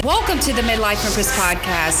Welcome to the Midlife Menopause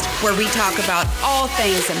Podcast, where we talk about all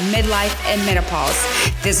things midlife and menopause.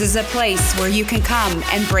 This is a place where you can come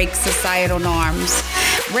and break societal norms,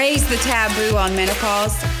 raise the taboo on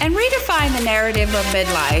menopause, and redefine the narrative of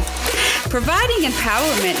midlife. Providing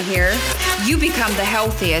empowerment here, you become the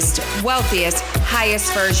healthiest, wealthiest,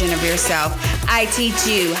 highest version of yourself. I teach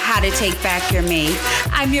you how to take back your me.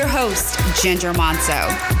 I'm your host, Ginger Monso.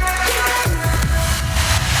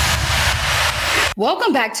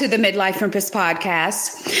 Welcome back to the Midlife Menopause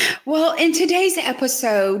Podcast. Well, in today's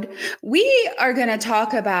episode, we are going to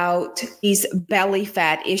talk about these belly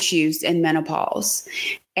fat issues in menopause.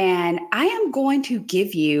 And I am going to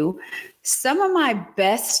give you some of my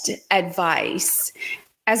best advice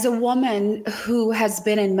as a woman who has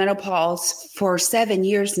been in menopause for 7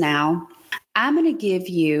 years now. I'm going to give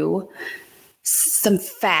you some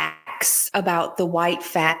facts about the white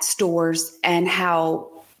fat stores and how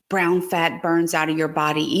brown fat burns out of your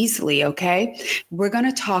body easily, okay? We're going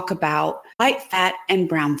to talk about white fat and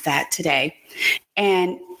brown fat today.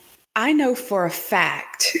 And I know for a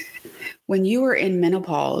fact, when you are in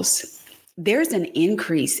menopause, there's an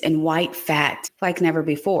increase in white fat like never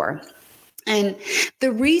before. And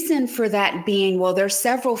the reason for that being, well, there's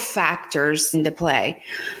several factors into play,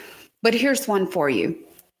 but here's one for you.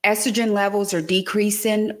 Estrogen levels are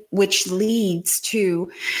decreasing, which leads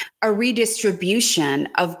to a redistribution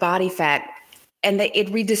of body fat, and it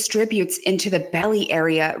redistributes into the belly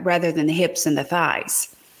area rather than the hips and the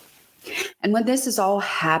thighs. And when this is all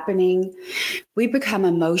happening, we become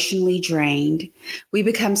emotionally drained. We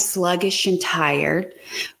become sluggish and tired,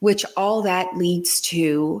 which all that leads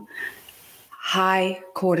to high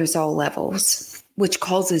cortisol levels, which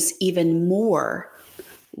causes even more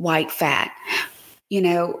white fat. You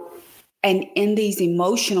know, and in these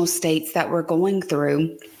emotional states that we're going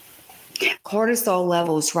through, cortisol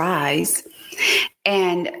levels rise.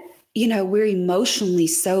 And, you know, we're emotionally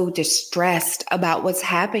so distressed about what's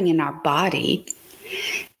happening in our body.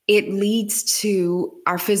 It leads to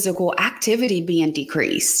our physical activity being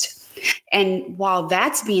decreased. And while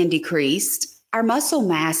that's being decreased, our muscle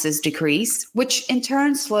mass is decreased, which in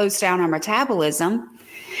turn slows down our metabolism.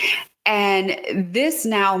 And this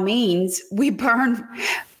now means we burn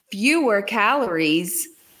fewer calories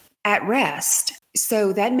at rest.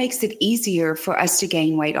 So that makes it easier for us to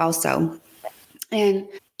gain weight also. And,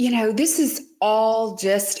 you know, this is all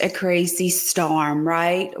just a crazy storm,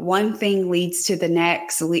 right? One thing leads to the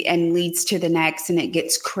next and leads to the next, and it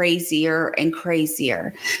gets crazier and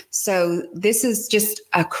crazier. So this is just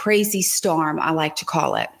a crazy storm, I like to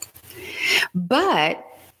call it. But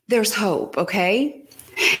there's hope, okay?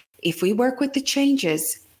 If we work with the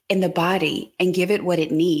changes in the body and give it what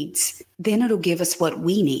it needs, then it'll give us what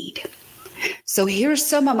we need. So here's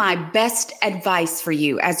some of my best advice for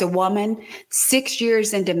you as a woman, 6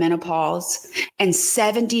 years into menopause and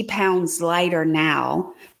 70 pounds lighter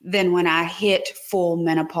now than when I hit full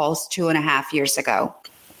menopause 2.5 years ago.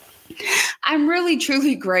 I'm really,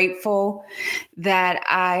 truly grateful that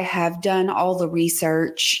I have done all the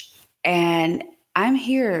research, and I'm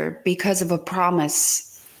here because of a promise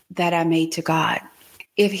that I made to God.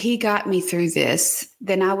 If He got me through this,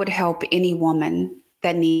 then I would help any woman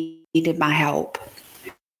that needed my help.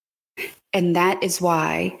 And that is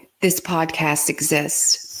why this podcast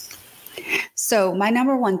exists. So my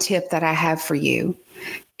number one tip that I have for you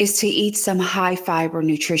is to eat some high fiber,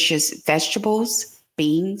 nutritious vegetables,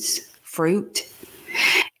 beans, fruit,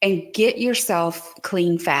 and get yourself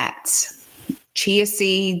clean fats, chia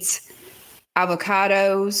seeds,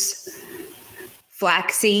 avocados,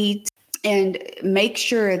 flax seeds, and make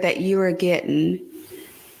sure that you are getting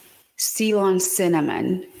Ceylon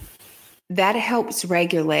cinnamon. That helps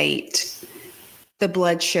regulate the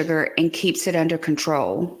blood sugar and keeps it under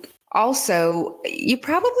control. Also, you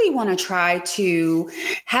probably want to try to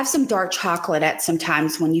have some dark chocolate at some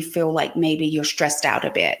times when you feel like maybe you're stressed out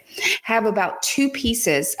a bit. Have about 2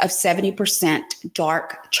 pieces of 70%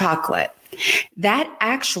 dark chocolate. That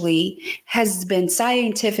actually has been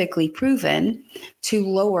scientifically proven to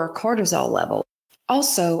lower cortisol level.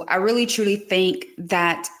 Also, I really truly think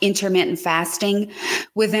that intermittent fasting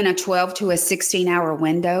within a 12 to a 16-hour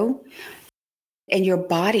window, and your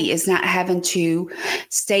body is not having to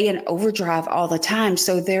stay in overdrive all the time.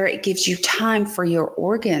 So there it gives you time for your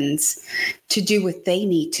organs to do what they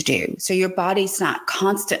need to do. So your body's not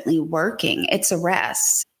constantly working. It's a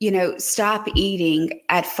rest. You know, stop eating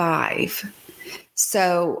at 5.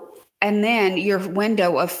 So, and then your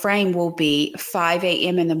window of frame will be 5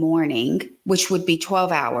 a.m. in the morning, which would be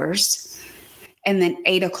 12 hours. And then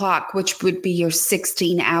 8 o'clock, which would be your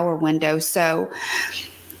 16-hour window. So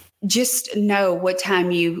just know what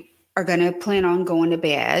time you are going to plan on going to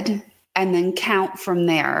bed and then count from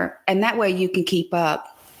there. And that way you can keep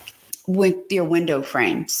up with your window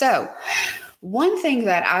frame. So one thing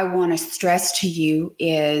that I want to stress to you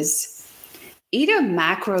is eat a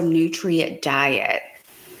macronutrient diet.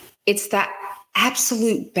 It's the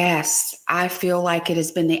absolute best. I feel like it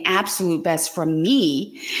has been the absolute best for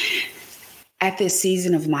me at this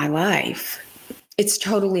season of my life. It's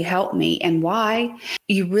totally helped me. And why?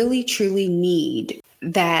 You really, truly need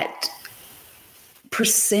that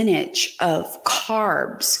percentage of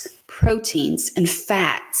carbs, proteins, and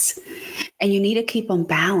fats. And you need to keep them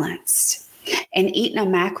balanced. And eating a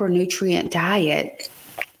macronutrient diet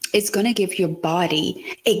is going to give your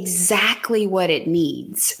body exactly what it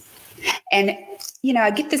needs. And, I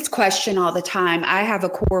get this question all the time. I have a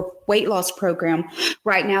core weight loss program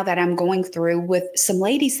right now that I'm going through with some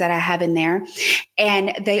ladies that I have in there.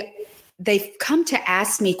 And they've come to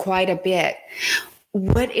ask me quite a bit,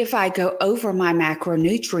 what if I go over my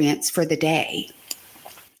macronutrients for the day?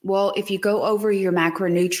 Well, if you go over your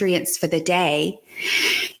macronutrients for the day,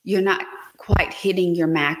 you're not quite hitting your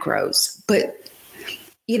macros. But,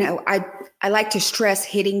 I like to stress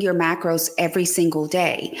hitting your macros every single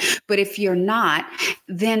day. But if you're not,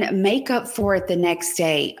 then make up for it the next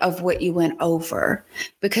day of what you went over.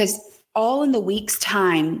 Because all in the week's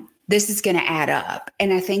time, this is going to add up.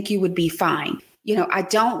 And I think you would be fine. I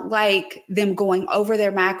don't like them going over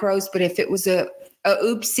their macros, but if it was a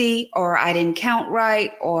oopsie, or I didn't count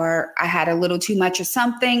right, or I had a little too much of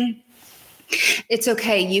something, it's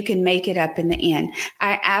okay. You can make it up in the end.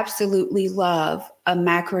 I absolutely love a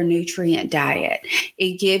macronutrient diet.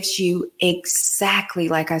 It gives you exactly,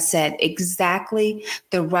 like I said, exactly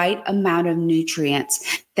the right amount of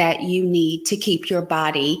nutrients that you need to keep your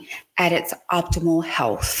body at its optimal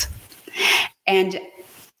health. And,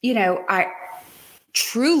 I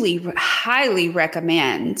truly highly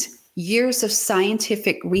recommend years of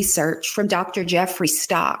scientific research from Dr. Jeffrey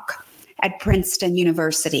Stock at Princeton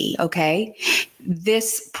University. Okay.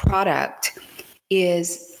 This product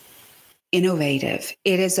is innovative.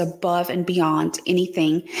 It is above and beyond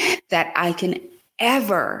anything that I can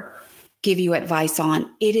ever give you advice on.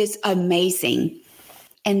 It is amazing.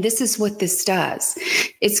 And this is what this does.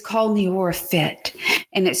 It's called NeuroFit.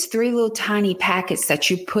 And it's 3 little tiny packets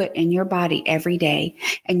that you put in your body every day.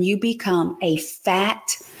 And you become a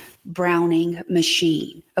fat browning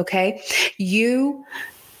machine. Okay. You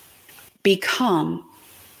become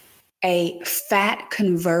a fat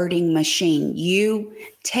converting machine. You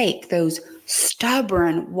take those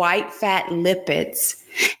stubborn white fat lipids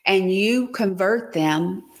and you convert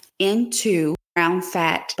them into brown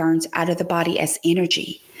fat, burns out of the body as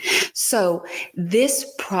energy. So this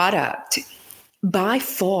product, by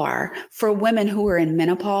far, for women who are in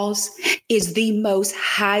menopause, is the most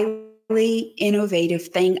highly innovative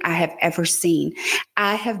thing I have ever seen.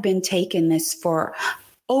 I have been taking this for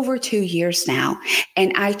over 2 years now,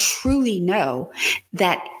 and I truly know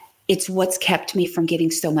that it's what's kept me from getting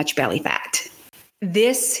so much belly fat.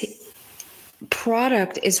 This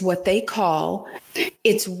product is what they call,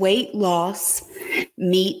 it's weight loss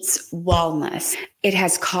meets wellness. It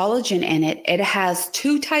has collagen in it. It has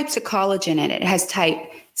 2 types of collagen in it. It has type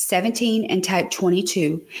 17 and type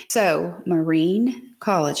 22. So marine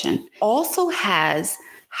collagen also has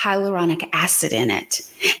hyaluronic acid in it.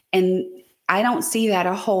 And I don't see that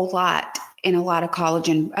a whole lot in a lot of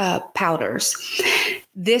collagen powders.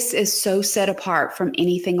 This is so set apart from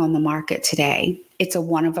anything on the market today. It's a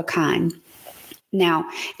one of a kind. Now,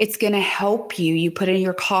 it's going to help you. You put in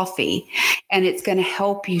your coffee, and it's going to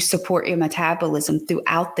help you support your metabolism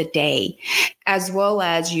throughout the day, as well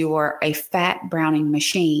as you are a fat browning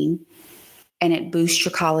machine, and it boosts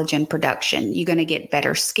your collagen production. You're going to get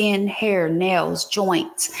better skin, hair, nails,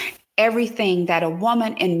 joints, everything that a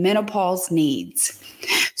woman in menopause needs.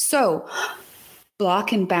 So,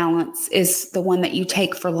 Block and Balance is the one that you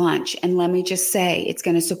take for lunch. And let me just say, it's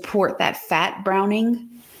going to support that fat browning.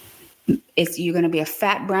 You're going to be a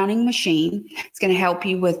fat browning machine. It's going to help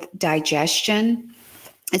you with digestion.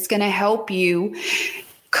 It's going to help you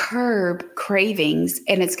curb cravings,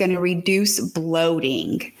 and it's going to reduce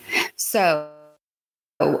bloating. So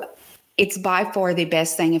it's by far the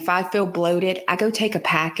best thing. If I feel bloated, I go take a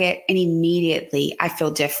packet and immediately I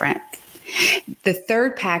feel different. The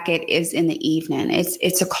 3rd packet is in the evening.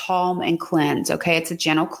 It's a calm and cleanse. Okay. It's a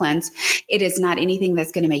gentle cleanse. It is not anything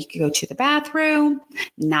that's going to make you go to the bathroom.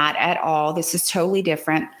 Not at all. This is totally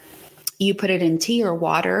different. You put it in tea or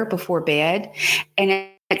water before bed, and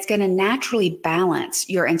it's going to naturally balance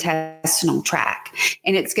your intestinal tract,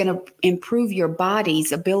 and it's going to improve your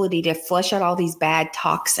body's ability to flush out all these bad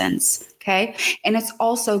toxins. Okay. And it's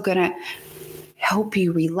also going to help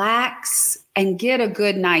you relax and get a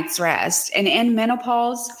good night's rest. And in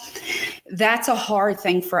menopause, that's a hard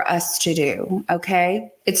thing for us to do.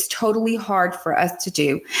 Okay. It's totally hard for us to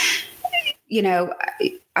do.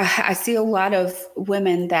 I see a lot of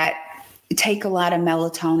women that take a lot of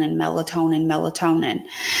melatonin.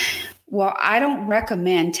 Well, I don't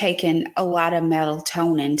recommend taking a lot of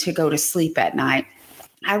melatonin to go to sleep at night.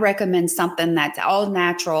 I recommend something that's all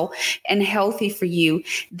natural and healthy for you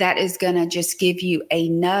that is going to just give you a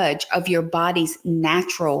nudge of your body's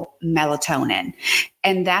natural melatonin.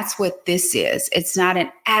 And that's what this is. It's not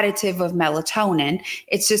an additive of melatonin.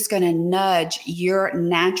 It's just going to nudge your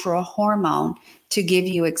natural hormone to give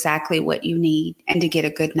you exactly what you need and to get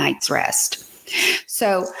a good night's rest.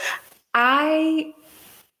 So I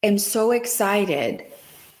am so excited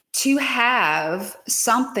to have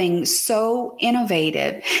something so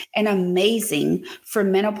innovative and amazing for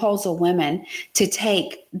menopausal women to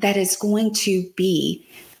take that is going to be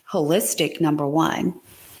holistic, number one.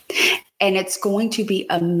 And it's going to be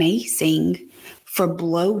amazing for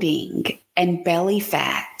bloating and belly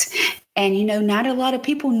fat. And, not a lot of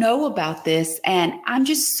people know about this. And I'm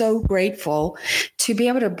just so grateful to be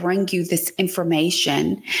able to bring you this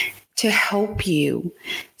information to help you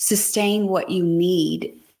sustain what you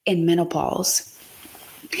need in menopause.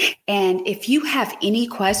 And if you have any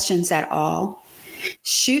questions at all,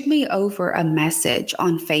 shoot me over a message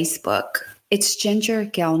on Facebook. It's Ginger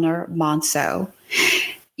Gelner Monso.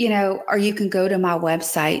 Or you can go to my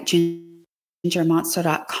website,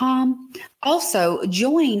 gingermonso.com. Also,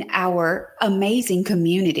 join our amazing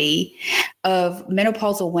community of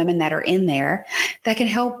menopausal women that are in there that can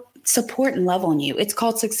help support and love on you. It's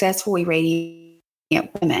called Successfully Radiant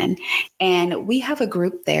Women. And we have a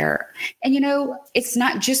group there. And, it's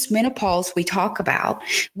not just menopause we talk about.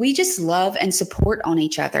 We just love and support on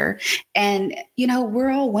each other. And, we're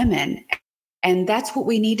all women. And that's what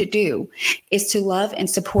we need to do, is to love and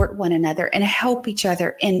support one another and help each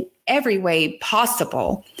other in every way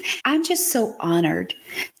possible. I'm just so honored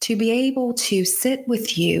to be able to sit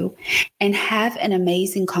with you and have an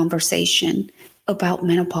amazing conversation about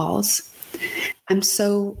menopause. I'm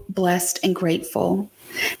so blessed and grateful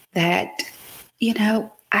that,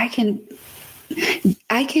 I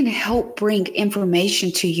can help bring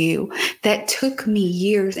information to you that took me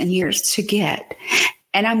years and years to get.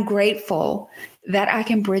 And I'm grateful that I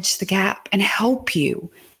can bridge the gap and help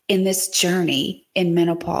you in this journey in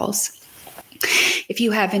menopause. If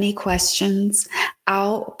you have any questions,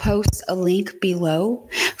 I'll post a link below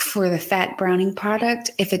for the fat browning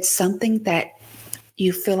product. If it's something that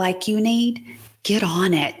you feel like you need, get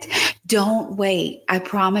on it. Don't wait. I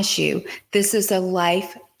promise you, this is a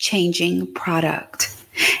life-changing product.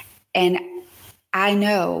 And I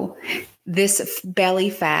know this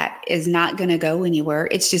belly fat is not going to go anywhere.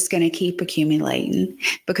 It's just going to keep accumulating,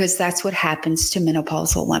 because that's what happens to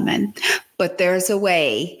menopausal women. But there's a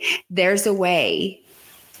way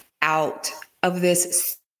out of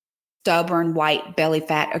this stubborn white belly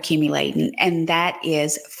fat accumulating, and that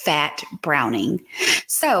is fat browning.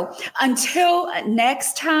 So until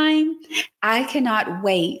next time, I cannot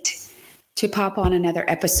wait to pop on another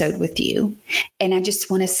episode with you. And I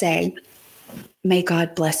just want to say, may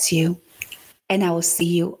God bless you. And I will see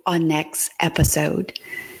you on next episode.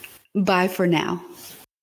 Bye for now.